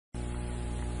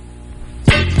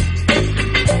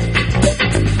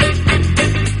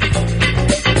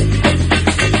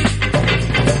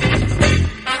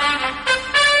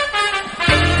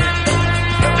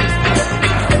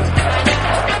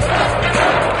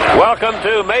Welcome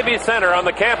to Mabee Center on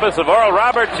the campus of Oral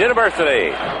Roberts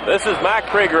University. This is Mac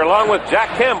Krieger along with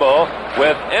Jack Campbell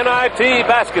with NIT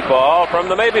basketball from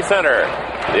the Mabee Center.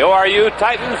 The ORU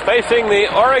Titans facing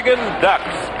the Oregon Ducks.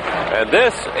 And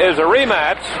this is a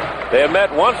rematch. They have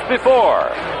met once before.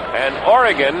 And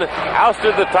Oregon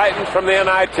ousted the Titans from the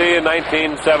NIT in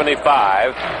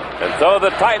 1975. And so the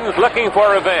Titans looking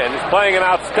for revenge, playing an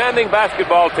outstanding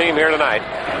basketball team here tonight.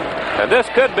 And this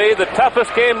could be the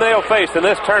toughest game they'll face in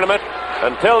this tournament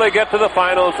until they get to the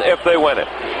finals if they win it.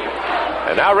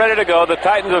 And now ready to go, the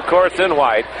Titans, of course, in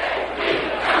white.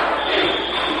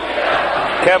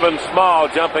 Kevin Small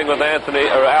jumping with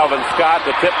Alvin Scott.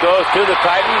 The tip goes to the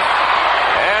Titans,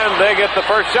 and they get the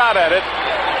first shot at it.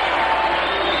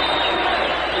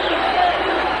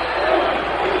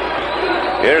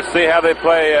 Here's to see how they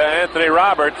play Anthony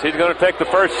Roberts. He's going to take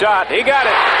the first shot. He got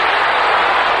it.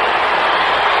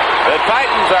 The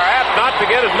Titans are apt not to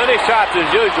get as many shots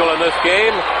as usual in this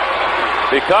game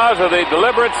because of the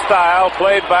deliberate style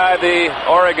played by the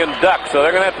Oregon Ducks. So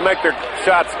they're going to have to make their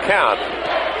shots count.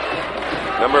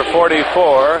 Number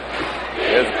 44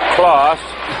 is Kloss.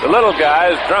 The little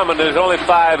guy is Drummond, who's only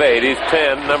 5'8". He's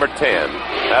 10, number 10.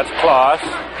 That's Kloss.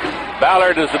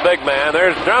 Ballard is the big man.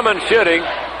 There's Drummond shooting.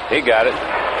 He got it.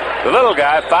 The little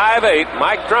guy, 5'8",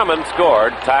 Mike Drummond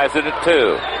scored, ties it at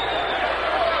 2.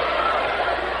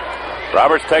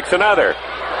 Roberts takes another.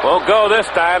 Won't go this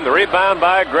time. The rebound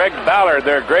by Greg Ballard,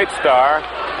 their great star,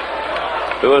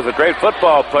 who was a great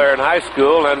football player in high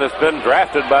school and has been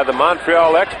drafted by the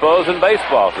Montreal Expos in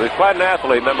baseball. So he's quite an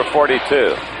athlete, number 42.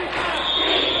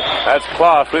 That's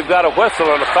Kloss. We've got a whistle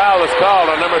and a foul is called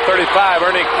on number 35,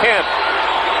 Ernie Kent.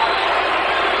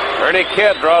 Ernie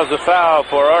Kent draws the foul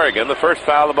for Oregon, the first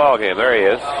foul of the ball game. There he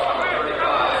is.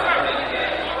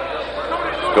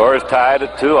 Score is tied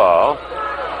at 2-all.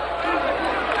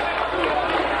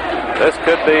 This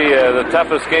could be the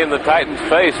toughest game the Titans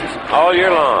faced all year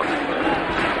long.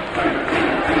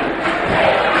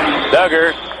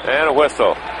 Duggar and a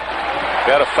whistle.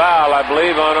 Got a foul, I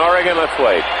believe, on Oregon. Let's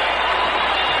wait.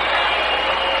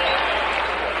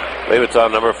 I believe it's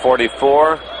on number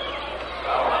 44.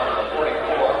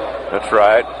 That's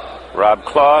right. Rob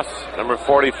Kloss, number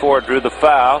 44, drew the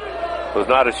foul. It was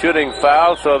not a shooting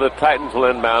foul, so the Titans will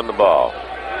inbound the ball.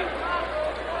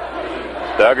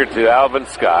 Duggar to Alvin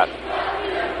Scott.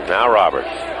 Now Roberts.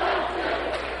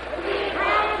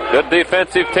 Good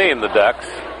defensive team, the Ducks.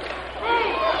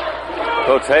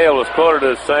 Coach Hale was quoted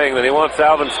as saying that he wants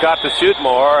Alvin Scott to shoot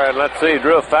more, and let's see, he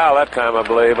drew a foul that time, I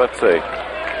believe. Let's see.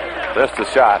 Missed the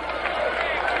shot.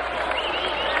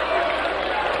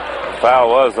 The foul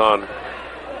was on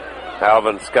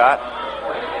Alvin Scott.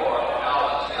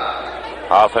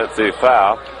 Offensive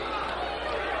foul.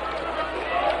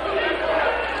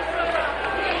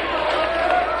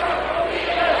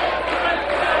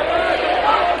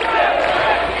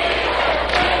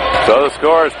 So the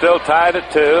score is still tied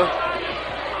at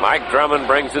 2. Mike Drummond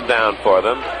brings it down for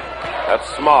them. That's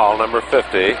Small, number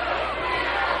 50.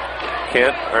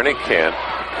 Kent, Ernie Kent.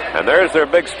 And there's their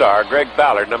big star, Greg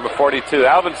Ballard, number 42.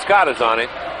 Alvin Scott is on it.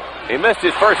 He missed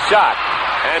his first shot.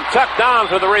 And Chuck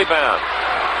Downs with the rebound.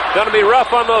 Going to be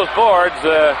rough on those boards.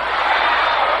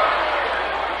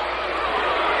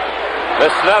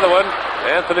 Missed another one.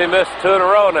 Anthony missed 2 in a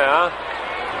row now.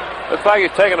 Looks like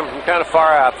he's taking them from kind of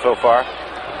far out so far.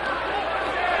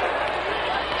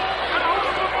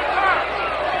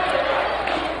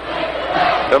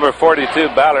 Number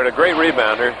 42, Ballard, a great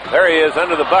rebounder. There he is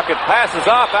under the bucket. Passes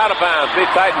off, out of bounds.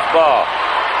 Beat Titans ball.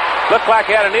 Looked like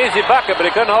he had an easy bucket, but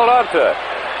he couldn't hold on to it.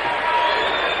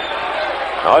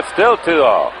 Oh, it's still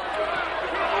 2-all.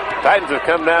 Titans have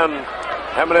come down,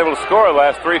 haven't been able to score the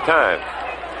last 3 times.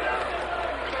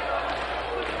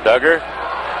 Duggar.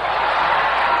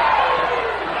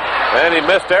 And he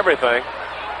missed everything.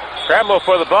 Scramble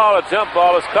for the ball. A jump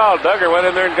ball is called. Duggar went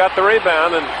in there and got the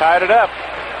rebound and tied it up.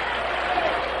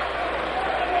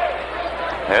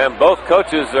 And both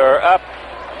coaches are up,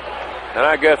 and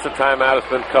I guess a timeout has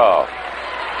been called.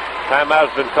 Timeout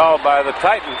has been called by the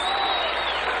Titans.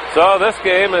 So this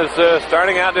game is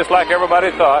starting out just like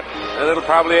everybody thought, and it'll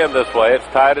probably end this way. It's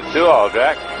tied at 2-all,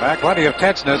 Jack. Back, plenty of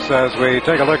tenseness as we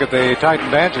take a look at the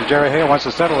Titan bench, as Jerry Hale wants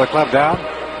to settle the club down,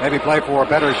 maybe play for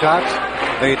better shots.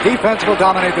 The defense will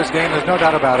dominate this game, there's no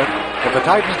doubt about it. If the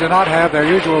Titans do not have their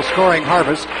usual scoring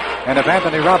harvest, and if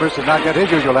Anthony Roberts does not get his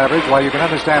usual average, well, you can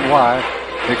understand why.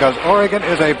 Because Oregon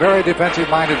is a very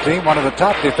defensive-minded team, one of the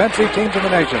top defensive teams in the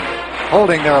nation,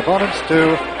 holding their opponents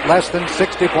to less than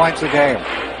 60 points a game.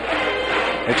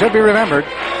 It should be remembered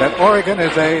that Oregon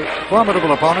is a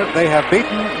formidable opponent. They have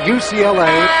beaten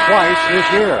UCLA twice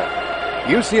this year.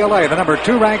 UCLA, the number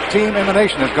 2 ranked team in the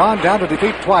nation, has gone down to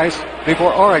defeat twice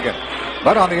before Oregon.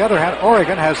 But on the other hand,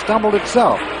 Oregon has stumbled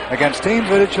itself against teams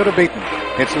that it should have beaten.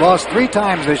 It's lost 3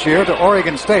 times this year to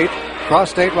Oregon State,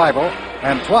 cross-state rival,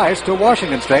 and twice to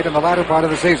Washington State in the latter part of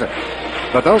the season.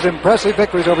 But those impressive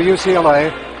victories over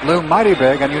UCLA loom mighty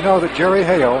big, and you know that Jerry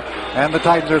Hale and the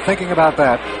Titans are thinking about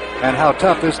that and how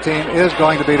tough this team is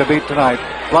going to be to beat tonight,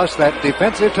 plus that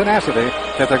defensive tenacity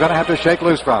that they're going to have to shake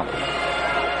loose from.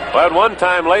 Well, at one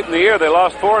time late in the year, they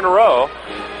lost 4 in a row.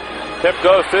 Tip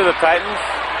goes to the Titans.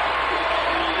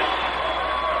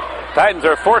 Titans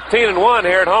are 14-1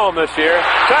 here at home this year.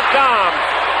 Chuck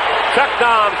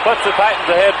Doms puts the Titans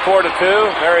ahead 4-2.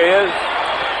 There he is.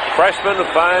 Freshman, a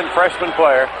fine freshman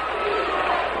player.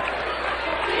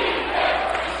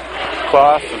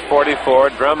 Kloss is 44.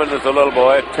 Drummond is a little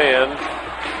boy at 10.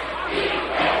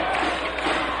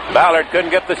 Ballard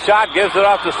couldn't get the shot, gives it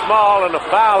off to Small, and a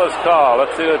foul is called.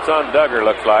 Let's see what's on Duggar,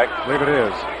 looks like. I believe it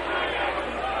is.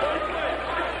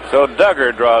 So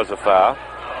Duggar draws a foul.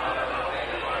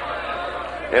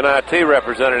 NIT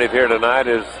representative here tonight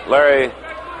is Larry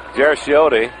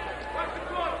Gershiotti.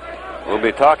 We'll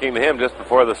be talking to him just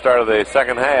before the start of the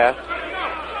second half.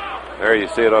 There you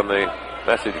see it on the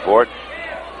message board.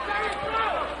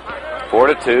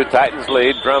 4-2, Titans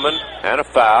lead. Drummond and a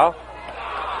foul.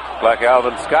 Like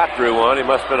Alvin Scott drew one. He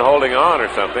must have been holding on or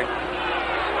something.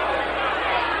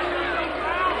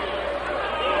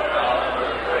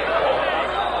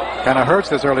 Kind of hurts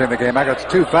this early in the game. I got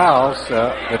 2 fouls.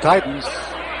 The Titans,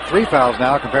 3 fouls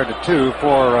now compared to 2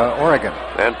 for Oregon.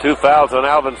 And 2 fouls on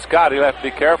Alvin Scott. He'll have to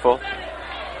be careful.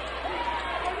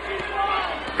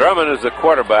 Drummond is the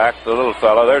quarterback, the little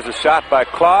fellow. There's a shot by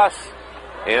Kloss.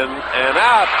 In and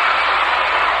out.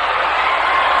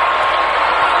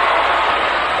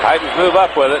 Titans move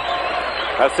up with it.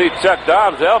 I see Chuck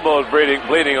Dom's elbow is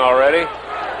bleeding already.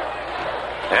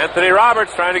 Anthony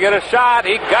Roberts trying to get a shot.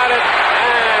 He got it,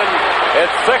 and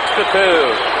it's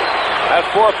 6-2. That's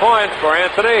 4 points for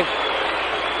Anthony.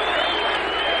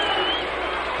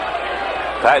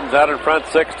 Titans out in front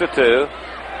 6-2.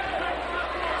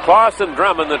 Kloss and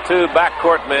Drummond, the 2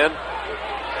 backcourt men.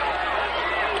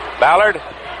 Ballard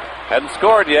hadn't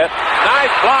scored yet.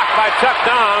 Nice block by Chuck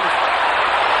Doms.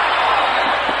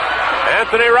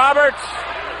 Anthony Roberts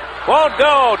won't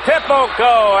go. Tip won't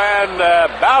go. And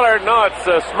Ballard, no, it's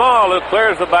Small who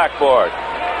clears the backboard.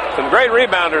 Some great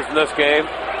rebounders in this game.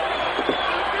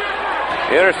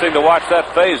 Interesting to watch that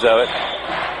phase of it.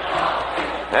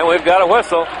 And we've got a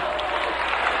whistle.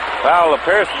 Foul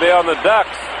appears to be on the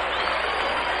Ducks.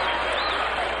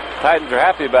 Titans are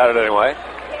happy about it anyway.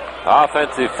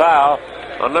 Offensive foul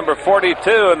on number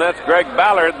 42, and that's Greg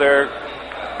Ballard, their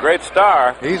great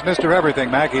star. He's Mr. Everything,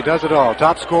 Mac. He does it all.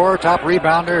 Top scorer, top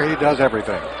rebounder. He does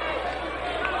everything.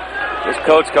 This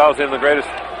coach calls him the greatest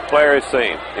player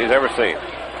he's ever seen.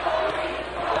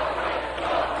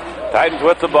 Titans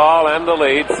with the ball and the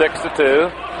lead,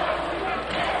 6-2.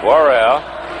 Worrell.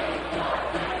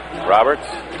 Roberts.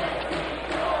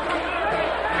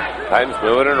 Titans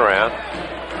moving it around.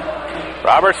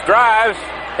 Roberts drives.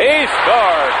 He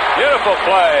scores. Beautiful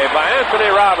play by Anthony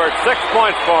Roberts. 6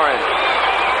 points for him.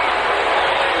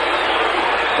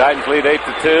 Titans lead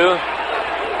 8-2.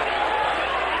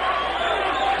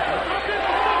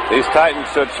 These Titans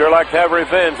should sure like to have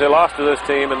revenge. They lost to this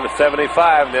team in the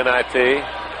 75 in NIT.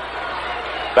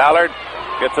 Ballard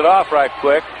gets it off right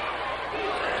quick.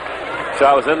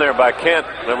 Shot was in there by Kent,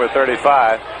 number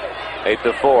 35.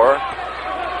 8-4.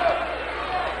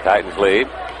 Titans lead.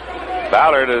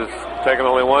 Ballard has taken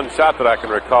only 1 shot that I can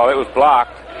recall. It was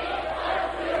blocked.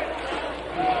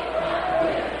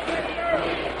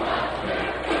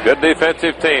 Good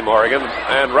defensive team, Oregon.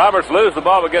 And Roberts loses the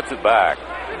ball but gets it back.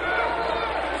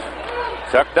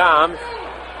 Chuck Doms.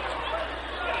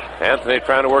 Anthony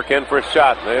trying to work in for a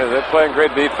shot. They're playing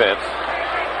great defense,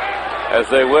 as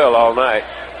they will all night.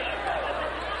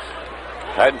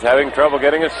 Titans having trouble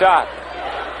getting a shot.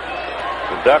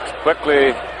 The Ducks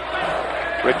quickly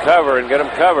recover and get them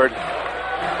covered.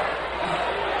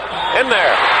 In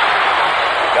there.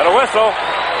 Got a whistle.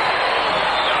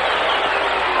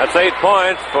 That's 8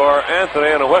 points for Anthony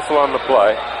and a whistle on the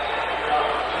play.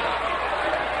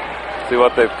 See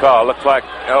what they've called. Looks like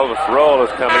Elvis Roll is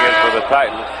coming in for the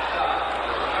Titans.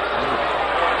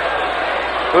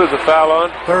 Who's the foul on?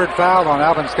 3rd foul on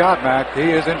Alvin Scott, Mac.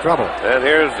 He is in trouble. And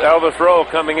here's Elvis Roll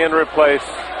coming in to replace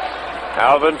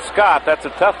Alvin Scott. That's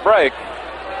a tough break.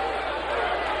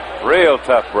 Real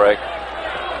tough break.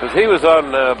 Because he was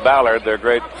on Ballard, their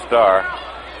great star.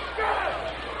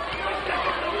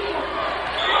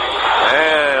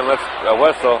 And a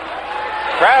whistle.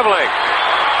 Traveling.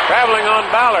 Traveling on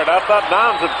Ballard. I thought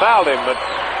Doms had fouled him, but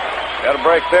got a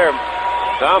break there.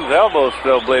 Dom's elbow's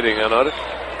still bleeding, I noticed.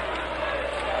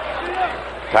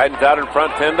 Titans out in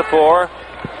front 10-4.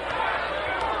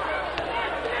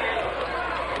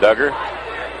 Duggar.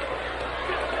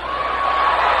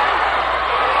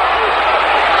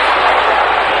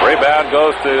 Rebound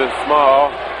goes to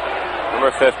Small,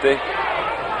 number 50.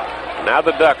 Now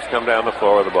the Ducks come down the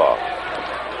floor with the ball.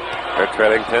 They're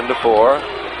trailing 10-4.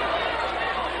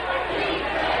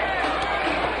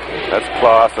 That's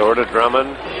Kloss over to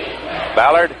Drummond.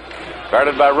 Ballard,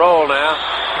 guarded by Roll now.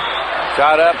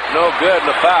 Shot up, no good,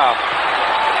 and a foul,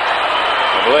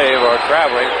 I believe, or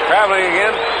traveling. Traveling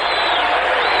again.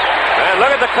 And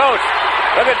look at the coach.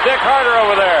 Look at Dick Harder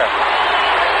over there.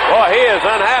 Boy, he is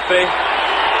unhappy.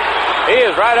 He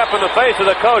is right up in the face of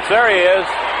the coach. There he is.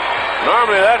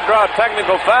 Normally that'd draw a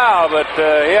technical foul, but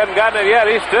he hasn't gotten it yet.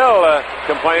 He's still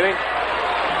complaining.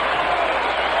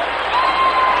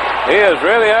 He is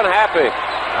really unhappy.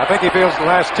 I think he feels the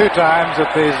last two times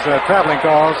that these traveling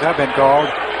calls have been called,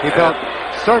 he felt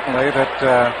certainly that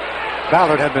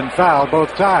Ballard had been fouled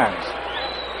both times.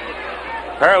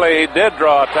 Apparently he did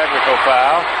draw a technical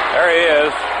foul. There he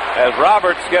is, as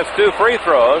Roberts gets 2 free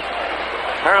throws.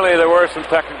 Apparently there were some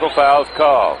technical fouls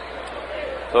called.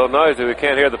 So noisy we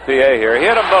can't hear the PA here. He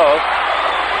hit them both.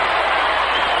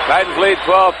 Titans lead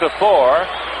 12-4,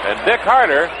 and Dick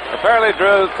Harder apparently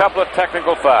drew a couple of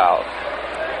technical fouls.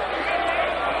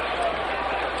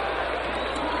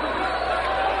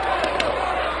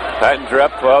 Titans are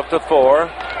up 12-4.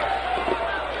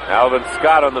 Alvin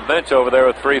Scott on the bench over there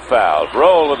with 3 fouls.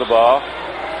 Roll with the ball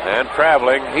and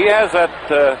traveling. He has that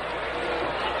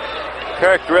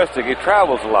characteristic. He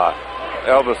travels a lot.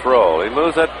 Elvis Roll. He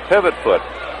moves that pivot foot.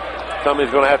 Something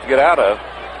he's going to have to get out of.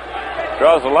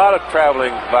 Draws a lot of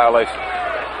traveling violations.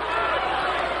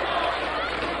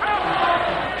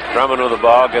 Drummond with the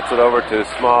ball, gets it over to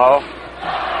Small.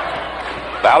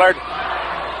 Ballard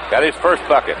got his first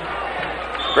bucket.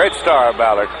 Great star,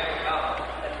 Ballard.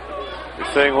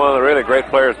 You're seeing one of the really great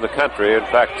players in the country. In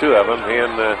fact, 2 of them. He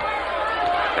and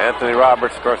Anthony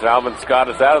Roberts. Of course, Alvin Scott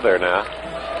is out of there now.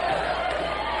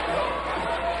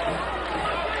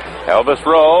 Elvis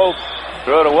Roll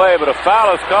threw it away, but a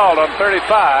foul is called on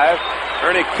 35.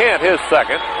 Ernie Kent, his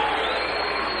second.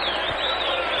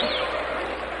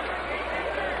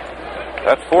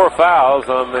 That's 4 fouls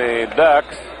on the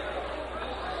Ducks.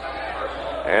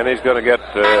 And he's going to get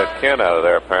Kent out of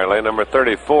there, apparently. Number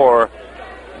 34,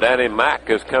 Danny Mack,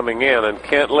 is coming in, and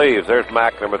Kent leaves. There's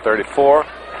Mack, number 34.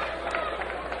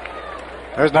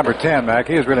 There's number 10, Mack.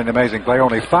 He is really an amazing player.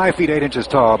 Only 5 feet 8 inches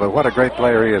tall, but what a great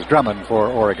player he is. Drummond for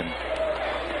Oregon.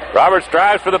 Roberts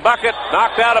drives for the bucket,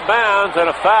 knocked out of bounds, and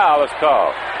a foul is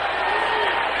called.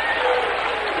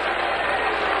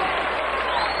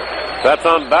 That's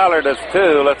on Ballard as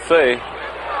 2. Let's see.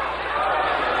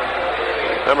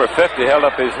 Number 50 held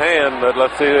up his hand, but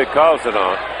let's see who he calls it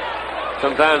on.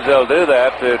 Sometimes they'll do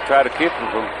that to try to keep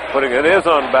him from putting it. It is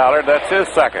on Ballard. That's his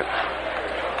second.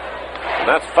 And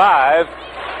that's 5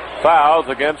 fouls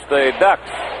against the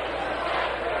Ducks.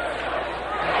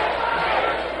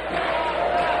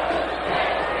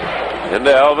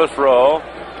 Into Elvis Roll.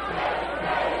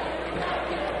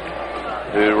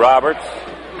 To Roberts.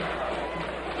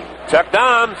 Chuck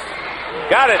Doms.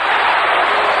 Got it.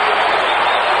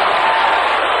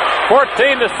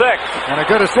 14-6. And a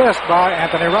good assist by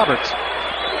Anthony Roberts.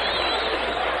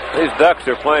 These Ducks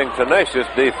are playing tenacious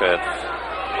defense,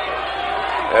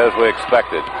 as we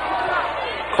expected.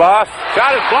 Kloss,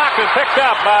 shot is blocked and picked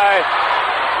up by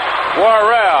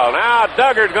Worrell. Now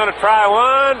Duggar's going to try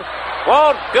one.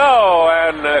 Won't go,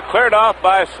 and cleared off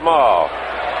by Small.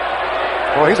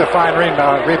 Well, he's a fine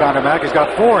rebounder, Mac. He's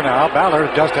got 4 now.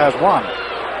 Ballard just has 1.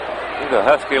 He's a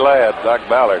husky lad like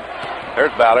Ballard.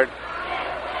 There's Ballard.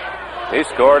 He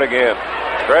scored again.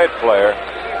 Great player.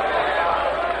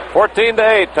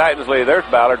 14-8, Titans lead. There's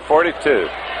Ballard, 42.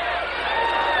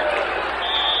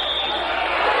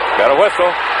 Got a whistle.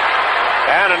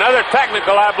 And another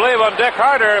technical, I believe, on Dick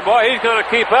Harder. Boy, he's going to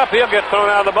keep up. He'll get thrown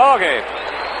out of the ballgame.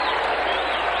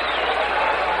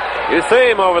 You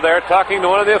see him over there talking to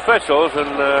one of the officials, and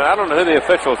I don't know who the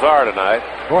officials are tonight.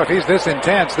 Boy, if he's this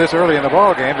intense this early in the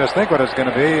ball game, just think what it's going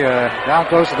to be down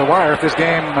close to the wire if this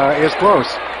game is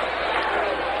close.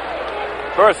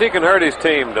 Of course, he can hurt his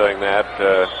team doing that.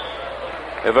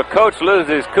 If a coach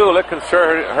loses his cool, it can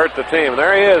sure hurt the team.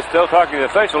 There he is, still talking to the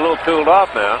official, a little cooled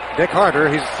off now. Dick Harder,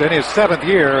 he's in his 7th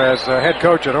year as head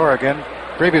coach at Oregon.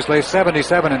 Previously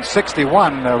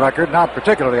 77-61 record, not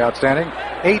particularly outstanding.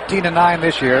 18-9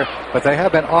 this year, but they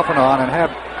have been off and on and have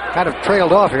kind of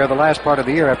trailed off here the last part of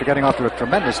the year after getting off to a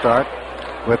tremendous start.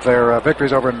 with their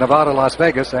victories over Nevada, Las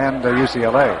Vegas, and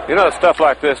UCLA. You know, stuff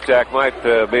like this, Jack, might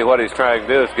be what he's trying to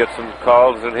do, is get some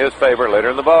calls in his favor later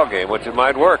in the ball game, which it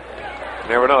might work. You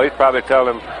never know. He's probably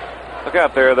telling him, look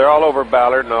out there, they're all over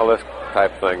Ballard and all this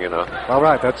type thing, you know. All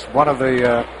right, that's one of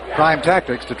the prime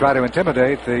tactics, to try to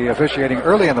intimidate the officiating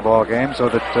early in the ball game so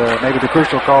that maybe the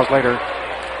crucial calls later,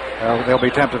 they'll be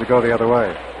tempted to go the other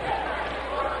way.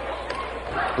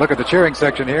 Look at the cheering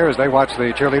section here as they watch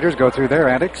the cheerleaders go through their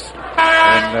antics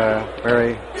in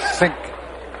very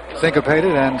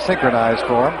syncopated and synchronized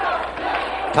form.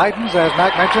 Titans, as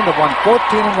Mac mentioned, have won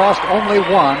 14 and lost only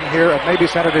one here at Mabee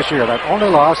Center this year. That only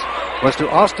loss was to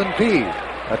Austin Peay,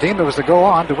 a team that was to go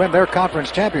on to win their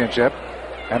conference championship.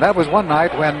 And that was one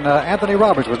night when Anthony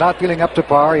Roberts was not feeling up to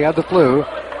par. He had the flu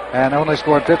and only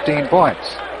scored 15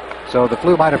 points. So the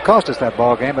flu might have cost us that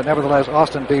ball game, but nevertheless,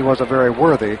 Austin Peay was a very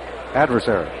worthy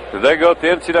adversary. Did they go to the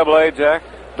NCAA, Jack?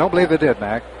 Don't believe they did,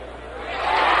 Mac.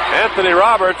 Anthony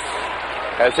Roberts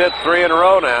has hit 3 in a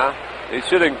row now. He's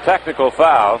shooting technical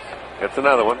fouls. It's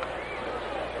another one.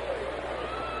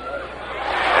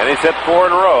 And he's hit 4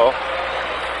 in a row.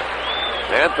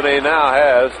 Anthony now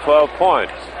has 12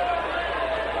 points.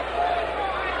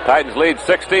 Titans lead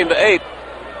 16-8.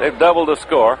 They've doubled the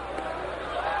score.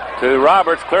 To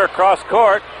Roberts, clear across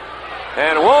court,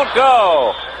 and won't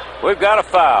go. We've got a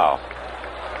foul.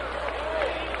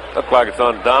 Looks like it's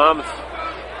on Doms.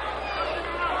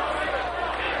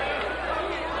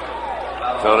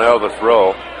 It's on Elvis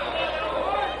Rowe.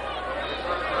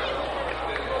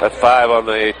 That's 5 on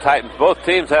the Titans. Both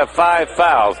teams have 5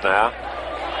 fouls now.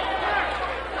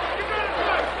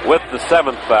 With the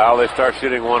 7th foul, they start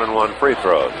shooting 1-and-1 free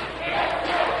throws.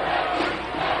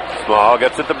 Small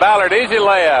gets it to Ballard. Easy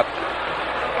layup.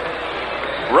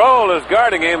 Roll is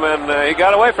guarding him, and he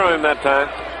got away from him that time.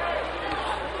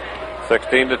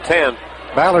 16-10.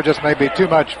 Ballard just may be too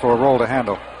much for Roll to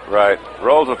handle. Right.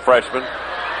 Roll's a freshman.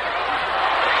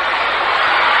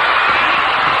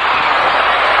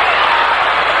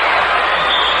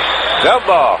 Jump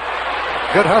ball.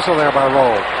 Good hustle there by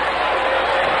Roll.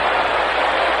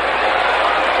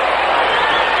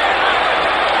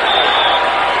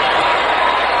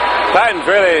 Titans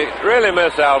really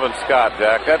miss Alvin Scott,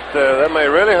 Jack. That may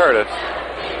really hurt us.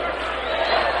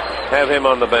 Have him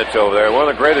on the bench over there. One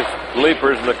of the greatest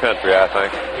leapers in the country, I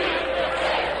think.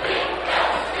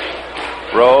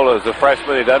 Roll is a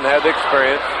freshman. He doesn't have the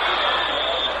experience.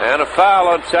 And a foul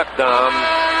on Chuck Dom.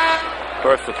 Of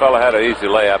course, the fellow had an easy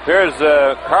layup. Here's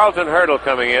Carlton Hurdle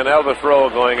coming in. Elvis Roll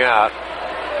going out.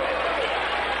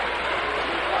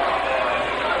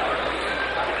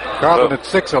 Carlton at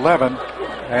 6'11",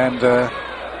 and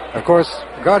of course,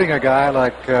 guarding a guy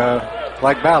like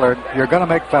Ballard, you're going to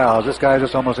make fouls. This guy is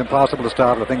just almost impossible to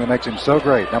stop. The thing that makes him so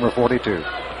great, number 42.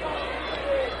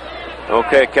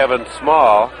 Okay, Kevin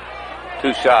Small,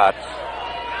 2 shots.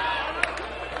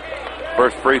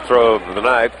 First free throw of the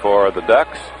night for the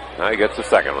Ducks. Now he gets the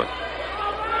second one.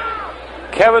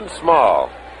 Kevin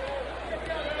Small,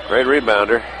 great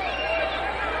rebounder.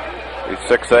 He's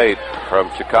 6'8", from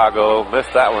Chicago.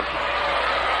 Missed that one.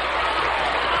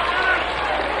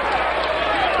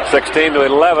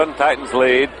 16-11. Titans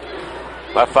lead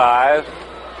by 5.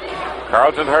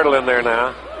 Carlton Hurdle in there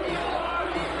now.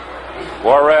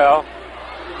 Worrell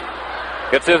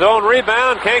gets his own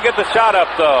rebound. Can't get the shot up,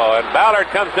 though. And Ballard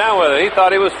comes down with it. He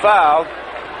thought he was fouled.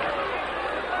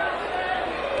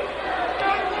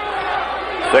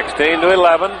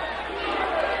 16-11.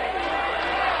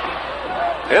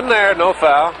 In there, no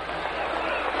foul.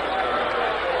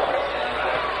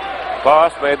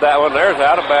 Boss made that one. There's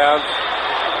out of bounds.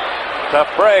 Tough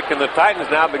break, and the Titans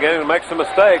now beginning to make some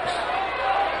mistakes.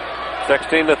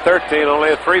 16-13, only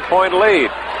a 3-point lead.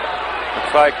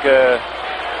 Looks like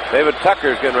David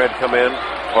Tucker's getting ready to come in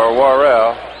for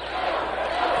Worrell.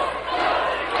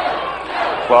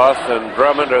 Boss and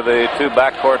Drummond are the 2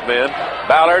 backcourt men.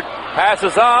 Ballard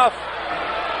passes off,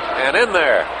 and in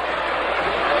there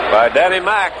by Danny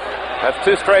Mack. That's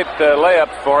 2 straight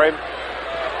layups for him.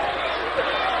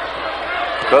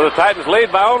 So the Titans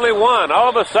lead by only 1. All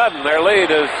of a sudden, their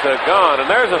lead is gone. And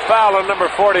there's a foul on number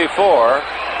 44.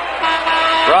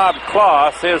 Rob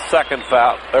Kloss, his second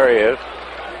foul. There he is.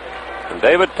 And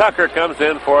David Tucker comes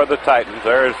in for the Titans.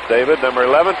 There's David, number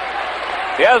 11.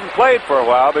 He hasn't played for a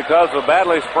while because of a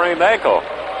badly sprained ankle.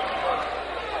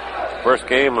 First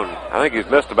game, and I think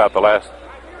he's missed about the last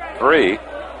 3.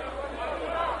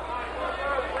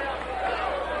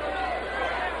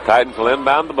 Titans will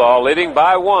inbound the ball, leading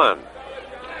by 1.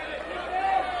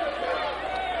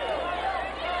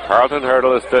 Carlton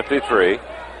Hurdle is 53.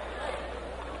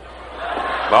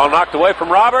 Ball knocked away from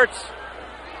Roberts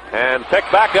and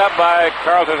picked back up by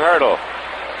Carlton Hurdle.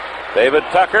 David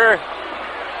Tucker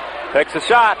takes a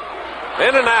shot.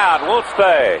 In and out, won't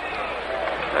stay.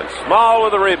 And Small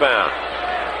with the rebound.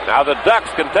 Now the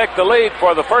Ducks can take the lead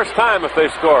for the first time if they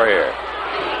score here.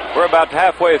 We're about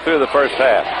halfway through the first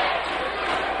half.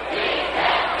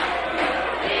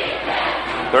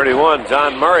 31,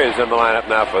 John Murray is in the lineup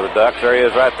now for the Ducks. There he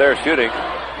is right there shooting.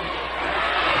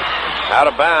 Out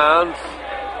of bounds.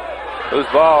 Whose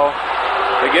ball?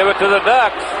 They give it to the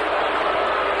Ducks.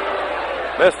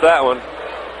 Missed that one.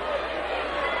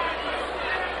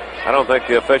 I don't think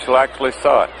the official actually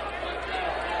saw it.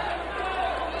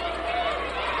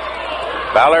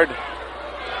 Ballard.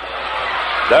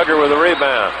 Duggar with a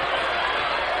rebound.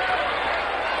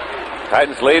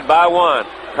 Titans lead by 1.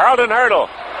 Carlton Hurdle.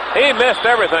 He missed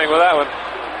everything with that one.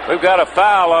 We've got a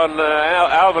foul on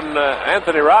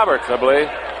Anthony Roberts, I believe.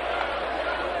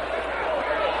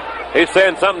 He's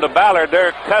saying something to Ballard.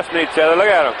 They're cussing each other. Look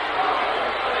at him.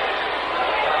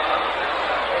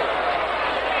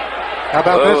 How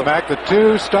about this, Mac? The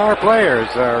two star players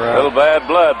are a little bad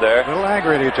blood there. A little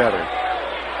angry at each other.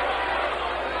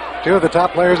 Two of the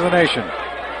top players in the nation.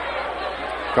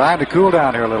 Trying to cool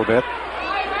down here a little bit.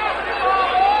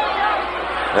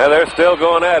 Yeah, they're still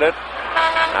going at it.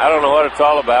 I don't know what it's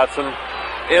all about. Some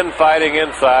infighting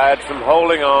inside, some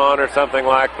holding on or something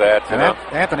like that. You know?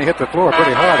 Anthony hit the floor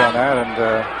pretty hard on that, and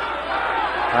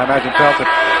I imagine felt that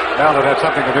Ballard had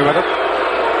something to do with it.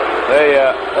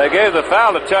 They gave the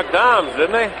foul to Chuck Doms,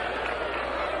 didn't they?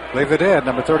 I believe they did,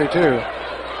 number 32.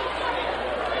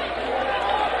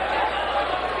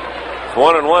 It's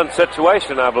 1-on-1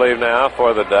 situation, I believe, now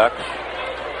for the Ducks.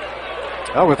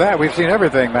 Oh, with that, we've seen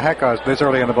everything. Mahaka's this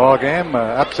early in the ball game.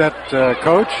 Upset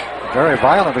coach, very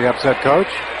violently upset coach.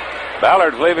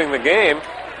 Ballard's leaving the game.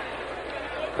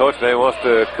 Coach maybe wants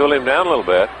to cool him down a little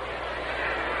bit.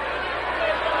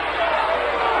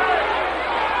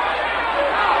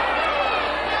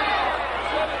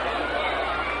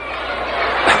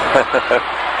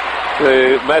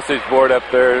 The message board up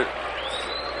there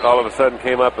all of a sudden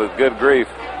came up with good grief.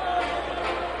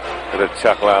 With a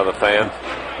chuckle out of the fans.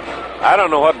 I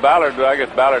don't know what Ballard do. I guess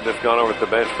Ballard just gone over to the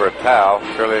bench for a towel.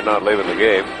 Surely not leaving the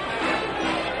game.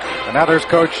 And now there's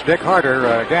Coach Dick Harder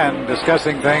again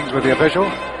discussing things with the official.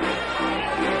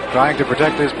 Trying to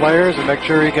protect his players and make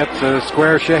sure he gets a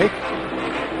square shake.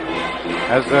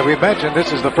 As we've mentioned,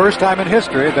 this is the first time in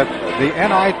history that the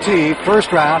NIT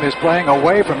first round is playing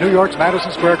away from New York's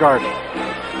Madison Square Garden.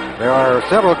 There are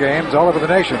several games all over the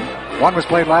nation. One was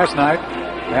played last night,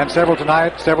 and several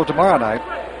tonight, several tomorrow night,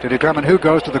 to determine who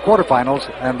goes to the quarterfinals,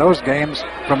 and those games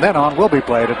from then on will be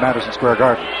played at Madison Square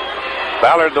Garden.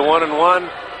 Ballard, the 1-and-1.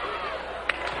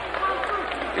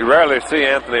 You rarely see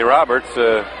Anthony Roberts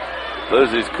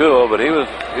lose his cool, but he was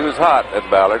hot at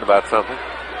Ballard about something.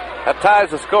 That ties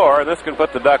the score, and this can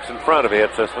put the Ducks in front if he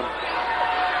hits this one.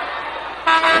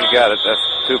 He got it.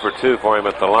 That's 2 for 2 for him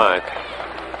at the line.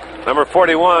 Number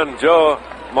 41, Joe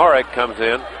Morick, comes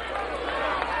in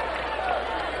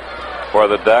for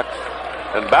the Ducks.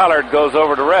 And Ballard goes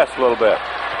over to rest a little bit.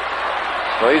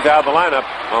 So he's out of the lineup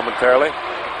momentarily.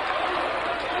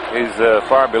 He's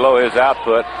far below his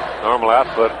output, normal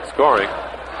output scoring.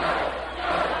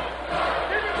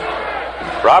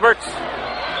 Roberts.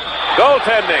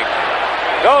 Goaltending.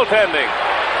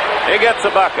 He gets a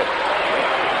bucket.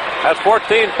 That's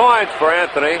 14 points for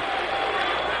Anthony.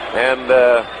 And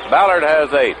Ballard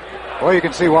has 8. Well, you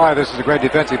can see why this is a great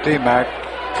defensive team, Mac.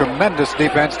 Tremendous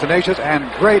defense, tenacious, and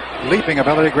great leaping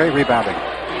ability, great rebounding.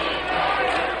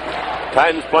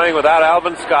 Titans playing without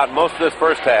Alvin Scott most of this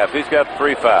first half. He's got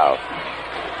 3 fouls.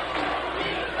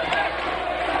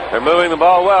 They're moving the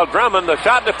ball well. Drummond, the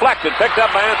shot deflected, picked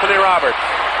up by Anthony Roberts.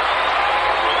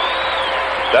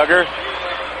 Duggar.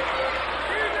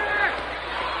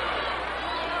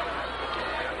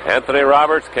 Anthony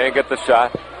Roberts can't get the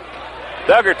shot.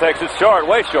 Duggar takes it short,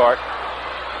 way short.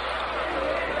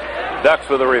 Ducks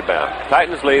with a rebound.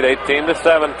 Titans lead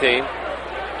 18-17.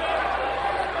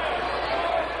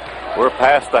 We're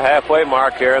past the halfway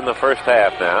mark here in the first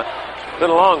half now. It's been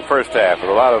a long first half with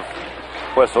a lot of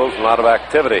whistles and a lot of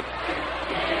activity.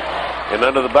 And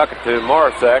under the bucket to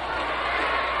Morissette.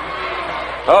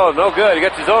 Oh, no good. He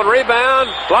gets his own rebound.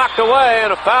 Blocked away,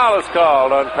 and a foul is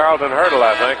called on Carlton Hurdle,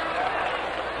 I think.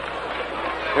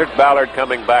 Here's Ballard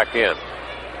coming back in.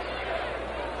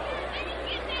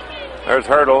 There's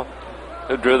Hurdle,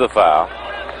 who drew the foul.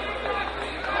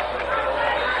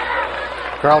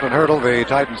 Carlton Hurdle, the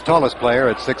Titans' tallest player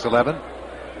at 6'11".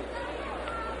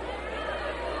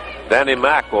 Danny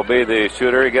Mack will be the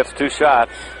shooter. He gets 2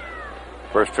 shots.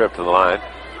 First trip to the line.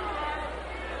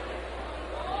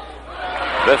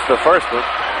 Missed the first one.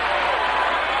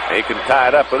 He can tie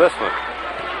it up with this one.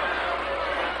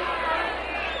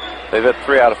 They've hit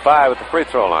 3 out of 5 at the free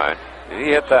throw line.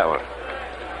 He hit that one.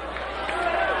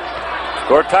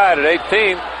 Score tied at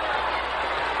 18.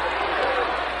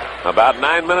 About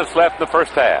 9 minutes left in the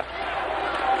first half.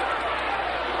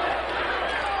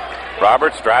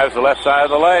 Roberts drives the left side of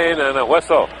the lane and a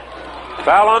whistle.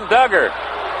 Foul on Duggar.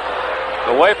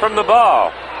 Away from the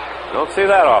ball. Don't see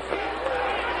that often.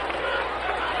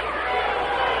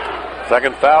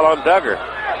 Second foul on Duggar.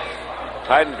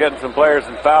 Titans getting some players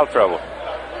in foul trouble.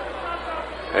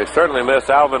 They certainly miss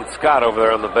Alvin Scott over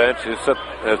there on the bench, who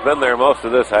has been there most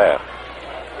of this half.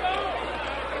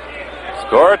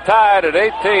 Score tied at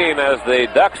 18 as the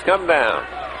Ducks come down.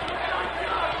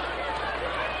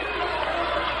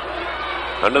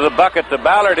 Under the bucket to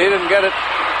Ballard. He didn't get it.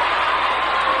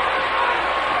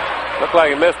 Looked like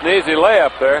he missed an easy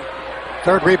layup there.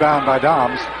 Third rebound by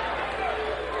Doms.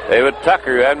 David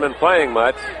Tucker, who hadn't been playing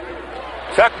much.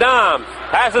 Chuck Doms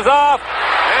passes off,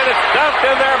 and it's dumped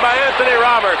in there by Anthony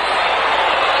Roberts.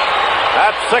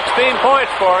 That's 16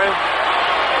 points for him.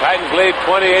 Titans lead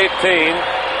 20-18.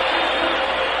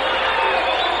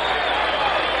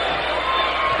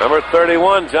 Number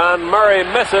 31, John Murray,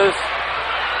 misses.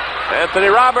 Anthony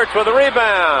Roberts with a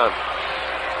rebound.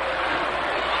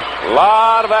 A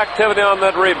lot of activity on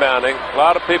that rebounding. A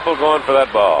lot of people going for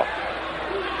that ball.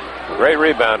 Great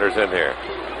rebounders in here.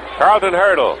 Carlton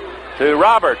Hurdle to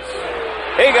Roberts.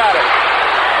 He got it.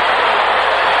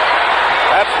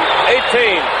 That's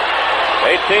 18.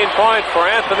 18 points for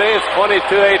Anthony. It's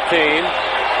 22-18.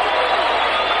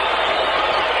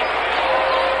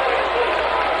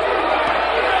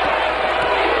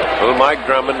 Little Mike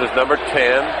Drummond is number 10.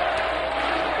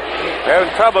 They're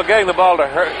having trouble getting the ball to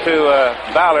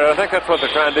Ballard. I think that's what they're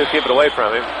trying to do, keep it away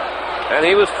from him. And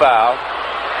he was fouled.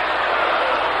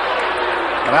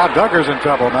 And now Duggar's in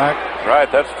trouble, Mac.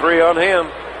 Right, that's 3 on him.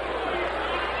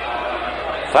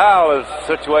 Foul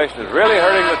situation is really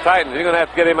hurting the Titans. You're going to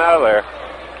have to get him out of there.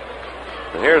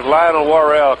 And here's Lionel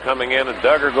Worrell coming in, and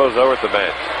Duggar goes over at the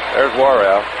bench. There's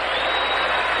Worrell.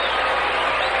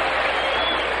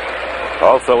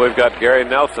 Also, we've got Gary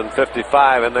Nelson,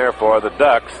 55, in there for the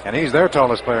Ducks. And he's their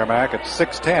tallest player, Mac, at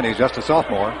 6'10". He's just a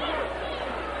sophomore.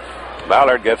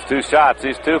 Ballard gets 2 shots.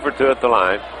 He's 2 for 2 at the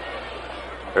line.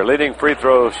 Their leading free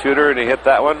throw shooter, and he hit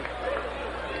that one.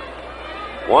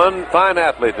 One fine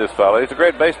athlete, this fellow. He's a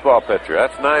great baseball pitcher.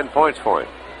 That's 9 points for him.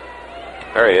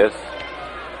 There he is.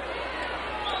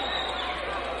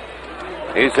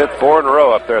 He's hit 4 in a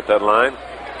row up there at that line.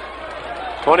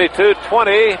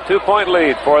 22-20, 2-point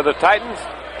lead for the Titans.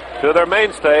 2 of their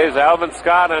mainstays, Alvin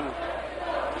Scott and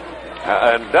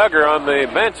Duggar on the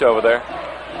bench over there.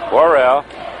 Worrell,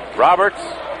 Roberts,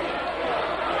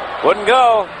 wouldn't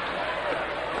go.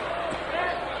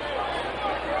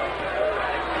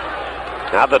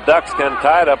 Now the Ducks can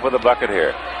tie it up with a bucket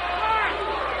here.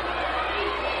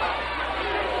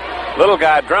 Little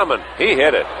guy Drummond, he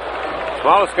hit it.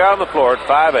 Smallest guy on the floor at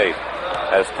 5'8",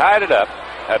 has tied it up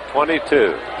at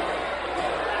 22.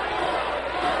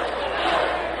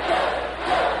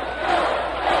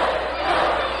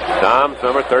 Doms,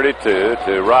 number 32,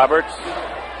 to Roberts.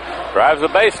 Drives the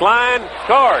baseline,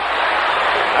 scores.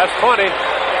 That's 20.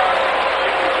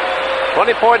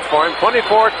 20 points for him,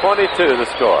 24-22 the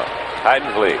score.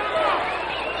 Titans lead.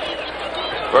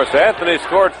 Of course, Anthony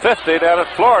scored 50 down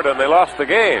at Florida, and they lost the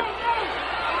game.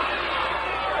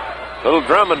 Little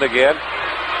Drummond again.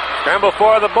 Scramble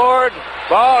for the board.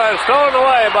 Ball is stolen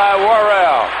away by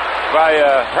Worrell. By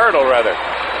Hurdle, rather.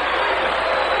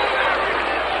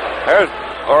 There's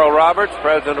Oral Roberts,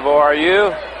 president of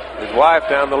ORU. His wife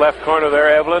down the left corner there,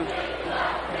 Evelyn.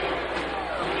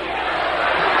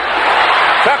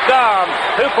 Chuck Doms,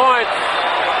 2 points.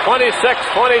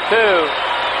 26-22.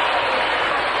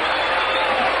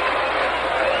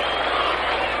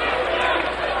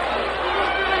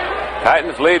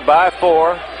 Titans lead by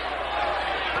 4.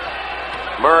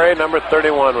 Murray, number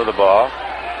 31, with the ball.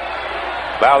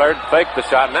 Ballard faked the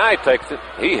shot. Now he takes it.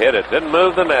 He hit it. Didn't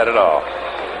move the net at all.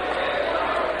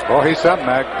 Boy, he's something,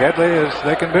 Mac. Deadly as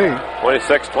they can be.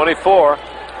 26-24.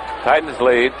 Titans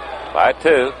lead by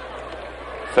 2.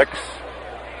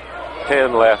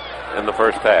 6:10 left in the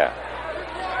first half.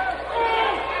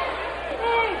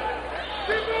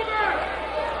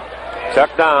 Chuck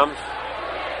Doms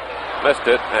missed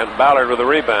it, and Ballard with a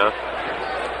rebound.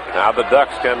 Now the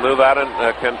Ducks can move out and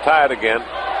can tie it again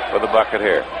with a bucket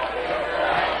here.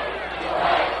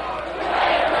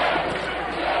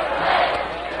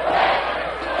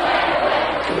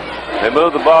 They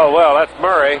move the ball well. That's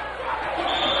Murray.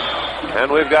 And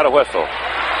we've got a whistle.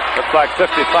 Looks like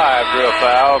 55 drew a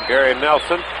foul. Gary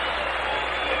Nelson.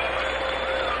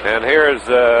 And here's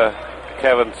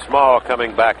Kevin Small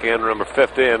coming back in, number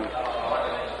 50. And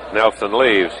Nelson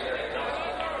leaves.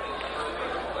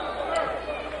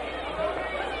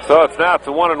 So it's now a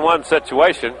 1-1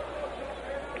 situation.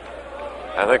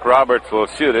 I think Roberts will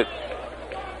shoot it.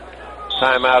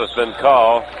 Timeout has been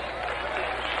called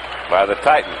by the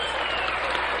Titans.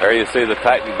 There you see the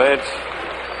Titan bench.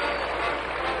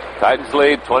 Titans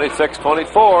lead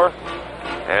 26-24.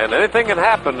 And anything can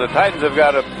happen. The Titans have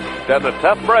gotten a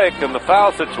tough break in the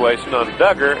foul situation on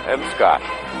Duggar and Scott.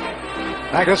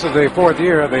 I guess this is the 4th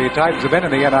year the Titans have been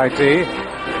in the NIT.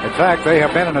 In fact, they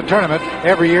have been in a tournament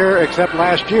every year except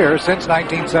last year since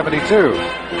 1972.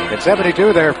 In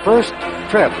 72, their first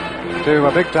trip to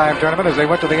a big-time tournament as they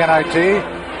went to the NIT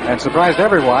and surprised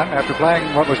everyone after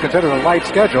playing what was considered a light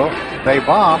schedule. They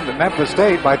bombed Memphis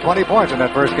State by 20 points in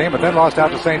that first game, but then lost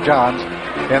out to St. John's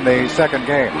in the second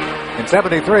game. In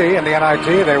 73, in the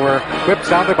NIT, they were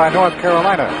whip-sounded by North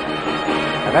Carolina.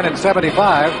 And then in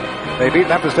 75, they beat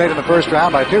Memphis State in the first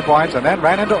round by 2 points and then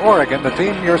ran into Oregon, the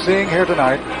team you're seeing here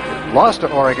tonight. Lost to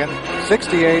Oregon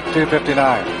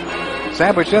 68-59.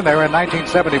 Sandwiched in there in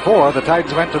 1974, the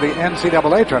Titans went to the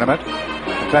NCAA tournament.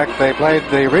 In fact, they played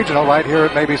the regional right here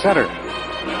at Mabee Center.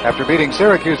 After beating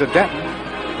Syracuse at Denton,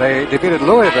 they defeated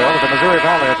Louisville at the Missouri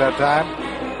Valley at that time,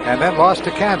 and then lost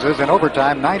to Kansas in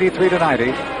overtime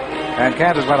 93-90. And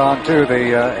Kansas went on to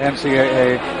the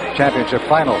NCAA championship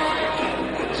final.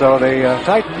 So the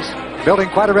Titans building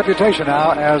quite a reputation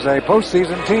now as a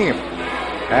postseason team.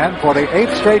 And for the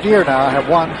 8th straight year now have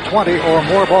won 20 or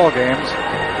more ball games.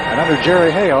 And under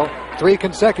Jerry Hale, 3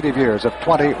 consecutive years of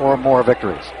 20 or more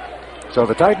victories. So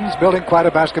the Titans building quite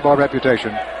a basketball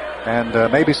reputation. And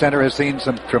Mabee Center has seen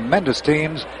some tremendous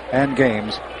teams and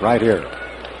games right here.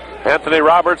 Anthony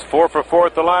Roberts, 4 for 4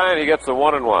 at the line. He gets a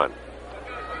 1-1.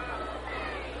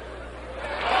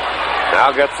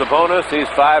 Now gets the bonus. He's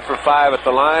 5 for 5 at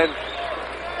the line.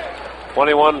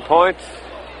 21 points.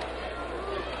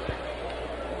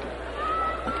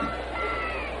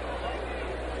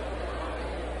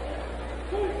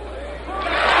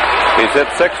 He's hit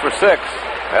 6 for 6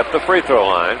 at the free throw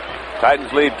line.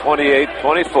 Titans lead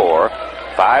 28-24.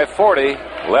 5:40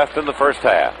 left in the first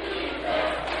half.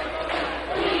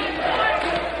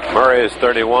 Murray is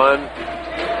 31.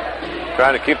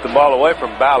 Trying to keep the ball away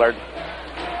from Ballard.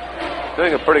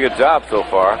 Doing a pretty good job so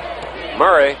far.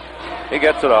 Murray, he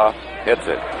gets it off, hits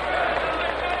it.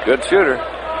 Good shooter.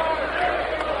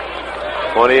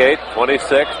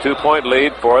 28-26, 2-point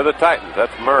lead for the Titans.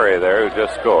 That's Murray there who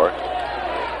just scored.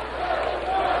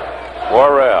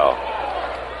 Worrell.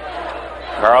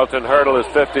 Carlton Hurdle is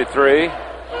 53.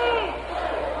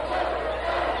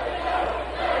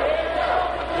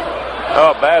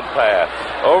 Oh, bad pass.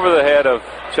 Over the head of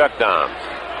Chuck Doms.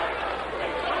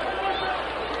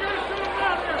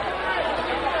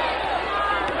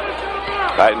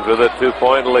 Titans with a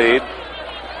 2-point lead.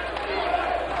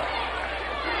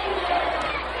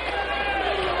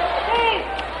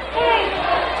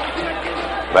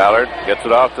 Ballard gets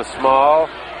it off to Small.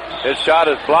 His shot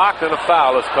is blocked and a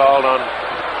foul is called on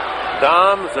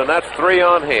Doms, and that's 3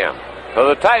 on him. So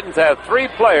the Titans have 3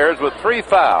 players with 3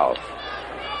 fouls.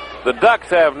 The Ducks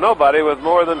have nobody with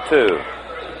more than 2.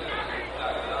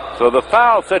 So the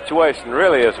foul situation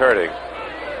really is hurting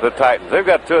the Titans. They've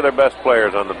got 2 of their best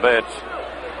players on the bench.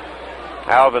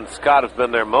 Alvin Scott has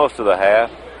been there most of the half.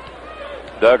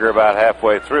 Duggar about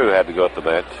halfway through had to go at the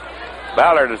bench.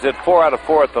 Ballard has hit 4 out of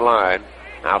 4 at the line.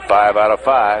 Now 5 out of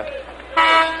 5.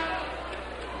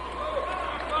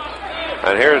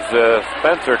 And here's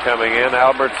Spencer coming in,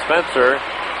 Albert Spencer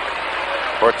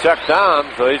for Chuck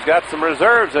Doms. So he's got some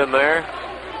reserves in there.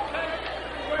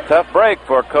 Tough break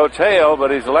for Coach Hale, but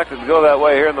he's elected to go that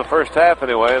way here in the first half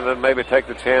anyway, and then maybe take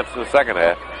the chance in the second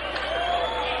half.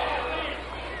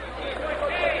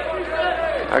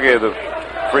 I gave the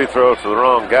free throws to the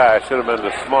wrong guy. Should have been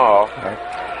to Small.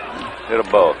 Hit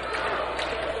them both.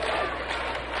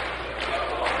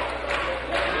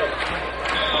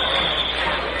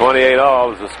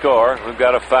 $28 is the score. We've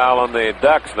got a foul on the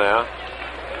Ducks now.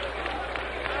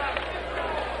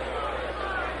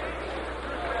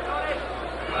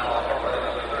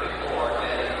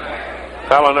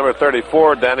 Foul on number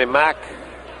 34, Danny Mack.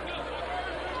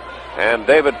 And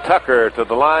David Tucker to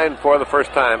the line for the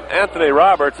first time. Anthony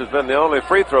Roberts has been the only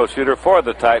free throw shooter for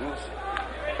the Titans,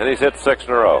 and he's hit 6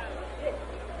 in a row.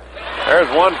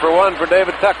 There's 1 for 1 for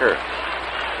David Tucker.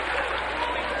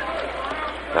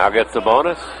 Now gets the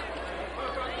bonus.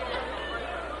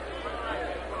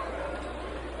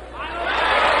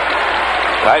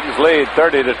 Titans lead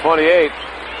 30-28.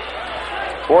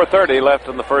 4:30 left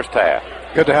in the first half.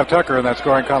 Good to have Tucker in that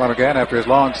scoring column again after his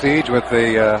long siege with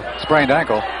the sprained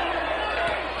ankle.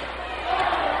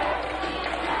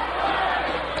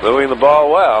 Moving the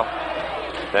ball well.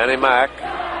 Danny Mack,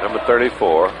 number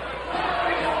 34.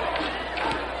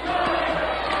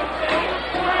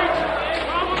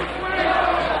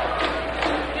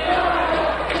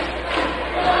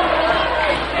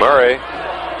 Murray.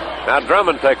 Now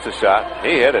Drummond takes a shot.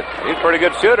 He hit it. He's a pretty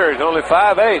good shooter. He's only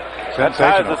 5'8". That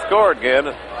ties the score again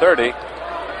at 30.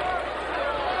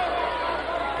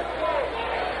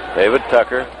 David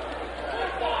Tucker.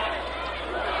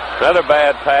 Another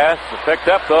bad pass. Picked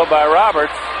up, though, by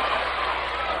Roberts.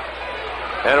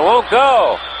 And it won't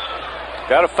go.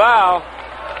 Got a foul.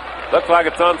 Looks like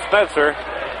it's on Spencer.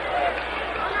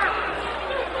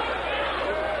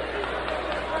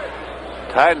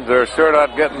 Titans are sure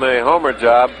not getting the homer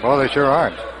job. Well, they sure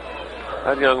aren't.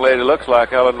 That young lady looks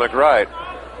like Ellen McWright.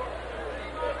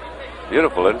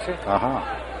 Beautiful, isn't she? Uh-huh.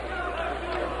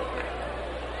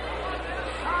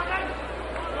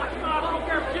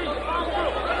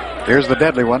 Here's the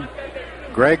deadly one.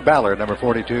 Greg Ballard, number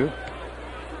 42.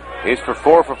 He's for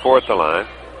 4 at the line.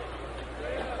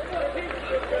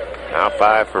 Now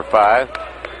 5 for 5.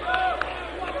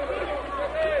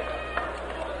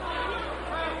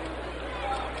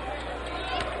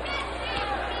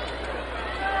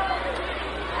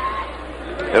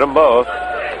 Hit them both.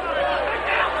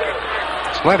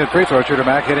 Splendid free throw shooter,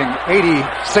 Mac, hitting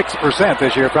 86%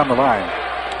 this year from the line.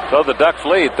 So the Ducks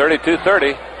lead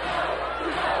 32-30.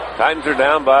 Titans are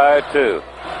down by 2.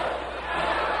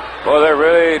 Boy, they're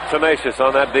really tenacious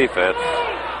on that defense.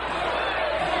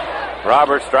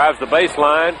 Roberts drives the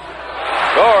baseline,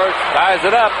 scores, ties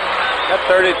it up at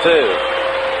 32.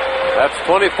 That's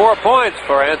 24 points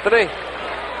for Anthony.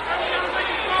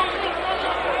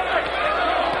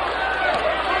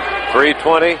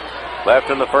 .320 left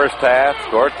in the first half.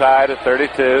 Score tied at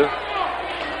 32.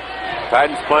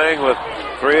 Titans playing with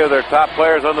 3 of their top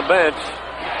players on the bench.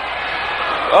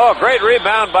 Oh, great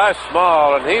rebound by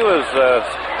Small, and he was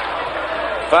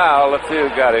fouled. Let's see who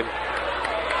got him.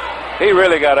 He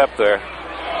really got up there.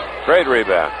 Great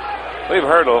rebound. Leave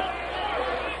Hurdle.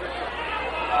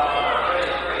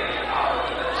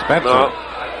 Spencer. No.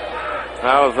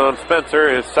 Foul is on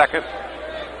Spencer, his second.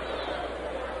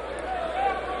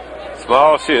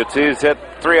 Small shoots. He's hit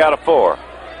 3 out of 4.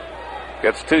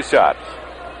 Gets 2 shots.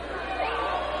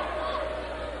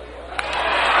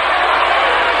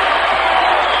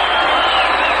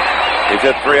 He's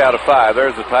hit 3 out of 5.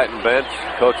 There's the Titan bench.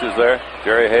 Coaches there.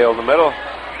 Jerry Hale in the middle.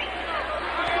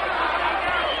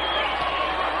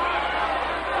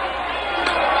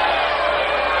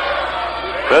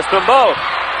 Missed them both.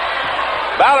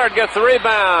 Ballard gets the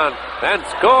rebound and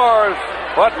scores.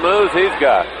 What moves he's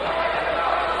got.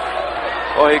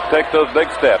 Oh, he can take those big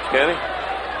steps, can he?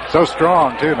 So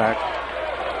strong, too, Mac.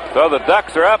 So the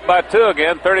Ducks are up by 2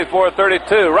 again,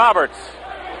 34-32. Roberts.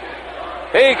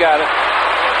 He got it.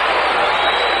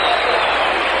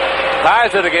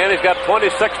 Ties it again. He's got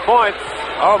 26 points.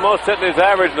 Almost hitting his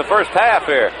average in the first half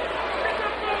here.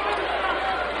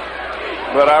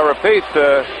 But I repeat,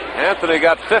 Anthony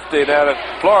got 50 down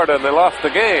at Florida and they lost the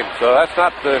game. So that's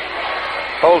not the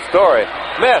whole story.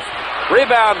 Missed.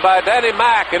 Rebound by Danny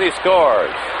Mack, and he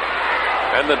scores.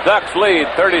 And the Ducks lead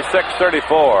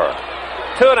 36-34.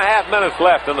 2.5 minutes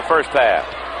left in the first half.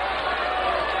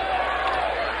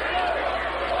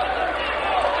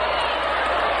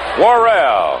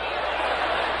 Worrell.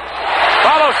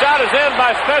 Follow shot is in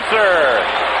by Spencer.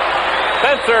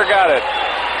 Spencer got it.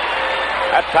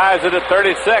 That ties it at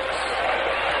 36.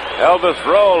 Elvis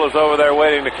Roll is over there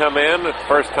waiting to come in. It's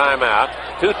first time out.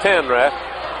 2:10 left.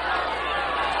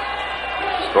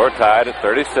 Score tied at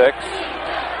 36.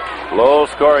 Low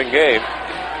scoring game.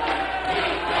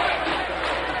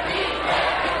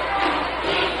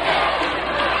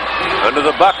 Under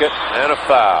the bucket and a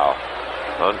foul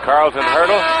on Carlton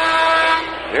Hurdle.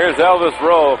 Here's Elvis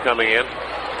Roll coming in.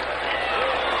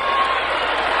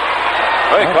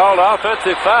 Well, he called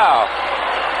offensive foul.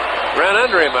 Ran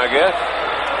under him, I guess.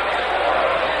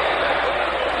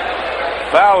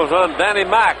 Foul was on Danny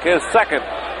Mack, his second.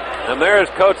 And there's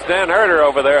Coach Dan Harder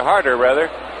over there.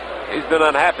 He's been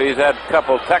unhappy. He's had a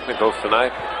couple technicals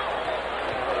tonight.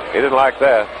 He didn't like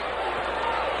that.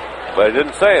 But he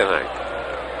didn't say anything.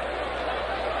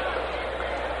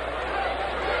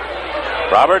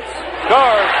 Roberts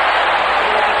scores.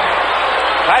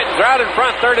 Titans are out in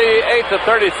front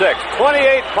 38-36.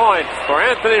 28 points for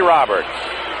Anthony Roberts.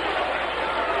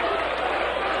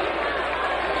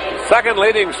 Second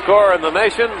leading scorer in the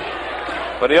nation,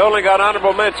 but he only got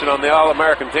honorable mention on the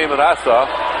All-American team that I saw.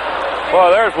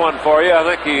 Well, there's one for you. I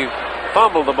think he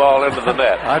fumbled the ball into the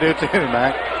net. I do too,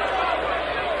 Mac.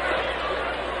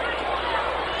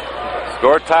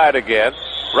 Score tied again.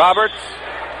 Roberts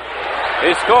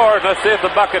He scores. Let's see if the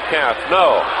bucket counts.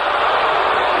 No.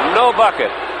 No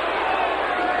bucket.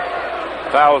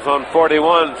 Fouls on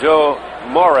 41, Joe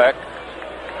Morek.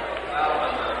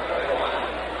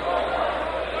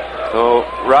 So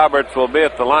Roberts will be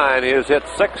at the line. He has hit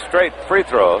 6 straight free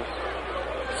throws.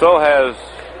 So has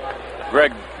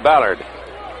Greg Ballard.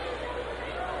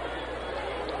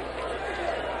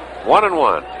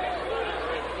 1-1.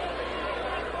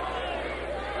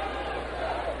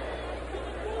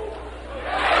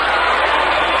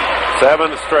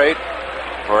 Seven straight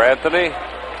for Anthony.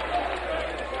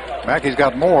 Mackey's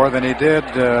got more than he did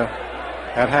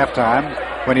at halftime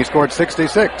when he scored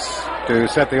 66 to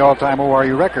set the all-time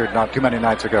ORU record not too many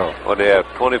nights ago. What do you have,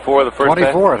 24 the first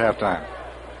 24 at halftime.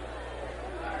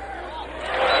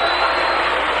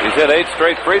 He's hit 8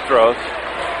 straight free throws.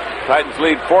 Titans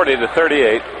lead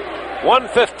 40-38.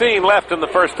 1:15 left in the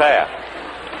first half.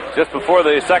 Just before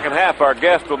the second half, our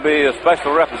guest will be a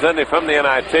special representative from the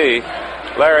NIT,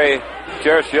 Larry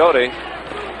Gershiotti.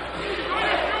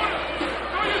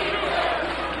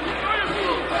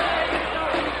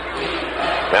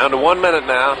 Down to 1 minute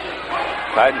now.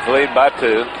 Titans lead by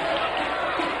 2.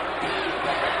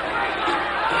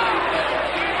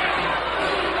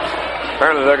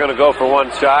 Apparently they're going to go for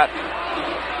one shot.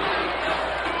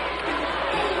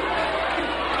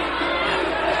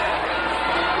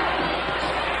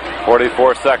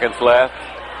 .44 seconds left.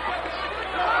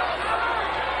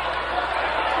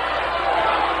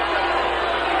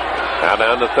 Now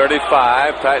down to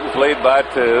 35. Titans lead by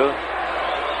 2.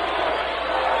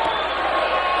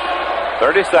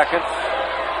 30 seconds.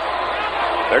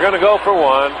 They're going to go for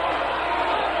one.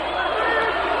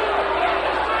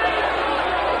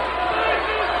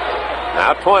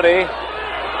 Now 20.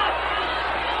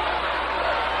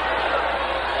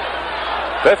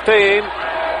 15.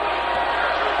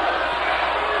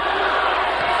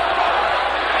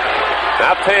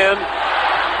 Now 10.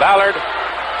 Ballard.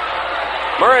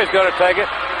 Murray's going to take it.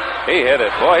 He hit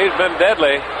it. Boy, he's been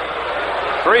deadly.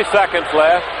 3 seconds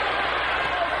left.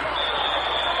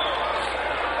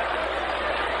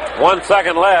 1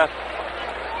 second left.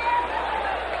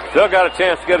 Still got a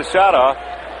chance to get a shot off.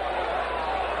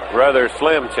 Rather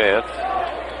slim chance.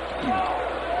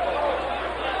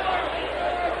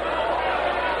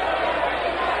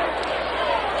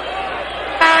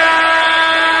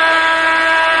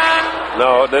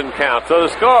 No, it didn't count. So the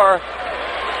score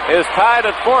is tied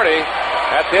at 40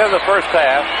 at the end of the first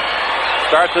half.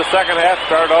 Starts the second half,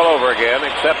 start all over again,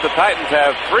 except the Titans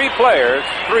have 3 players,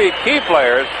 3 key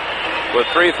players, with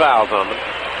 3 fouls on them.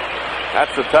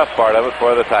 That's the tough part of it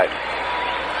for the Titans.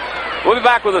 We'll be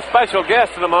back with a special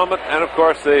guest in a moment, and of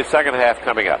course the second half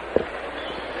coming up.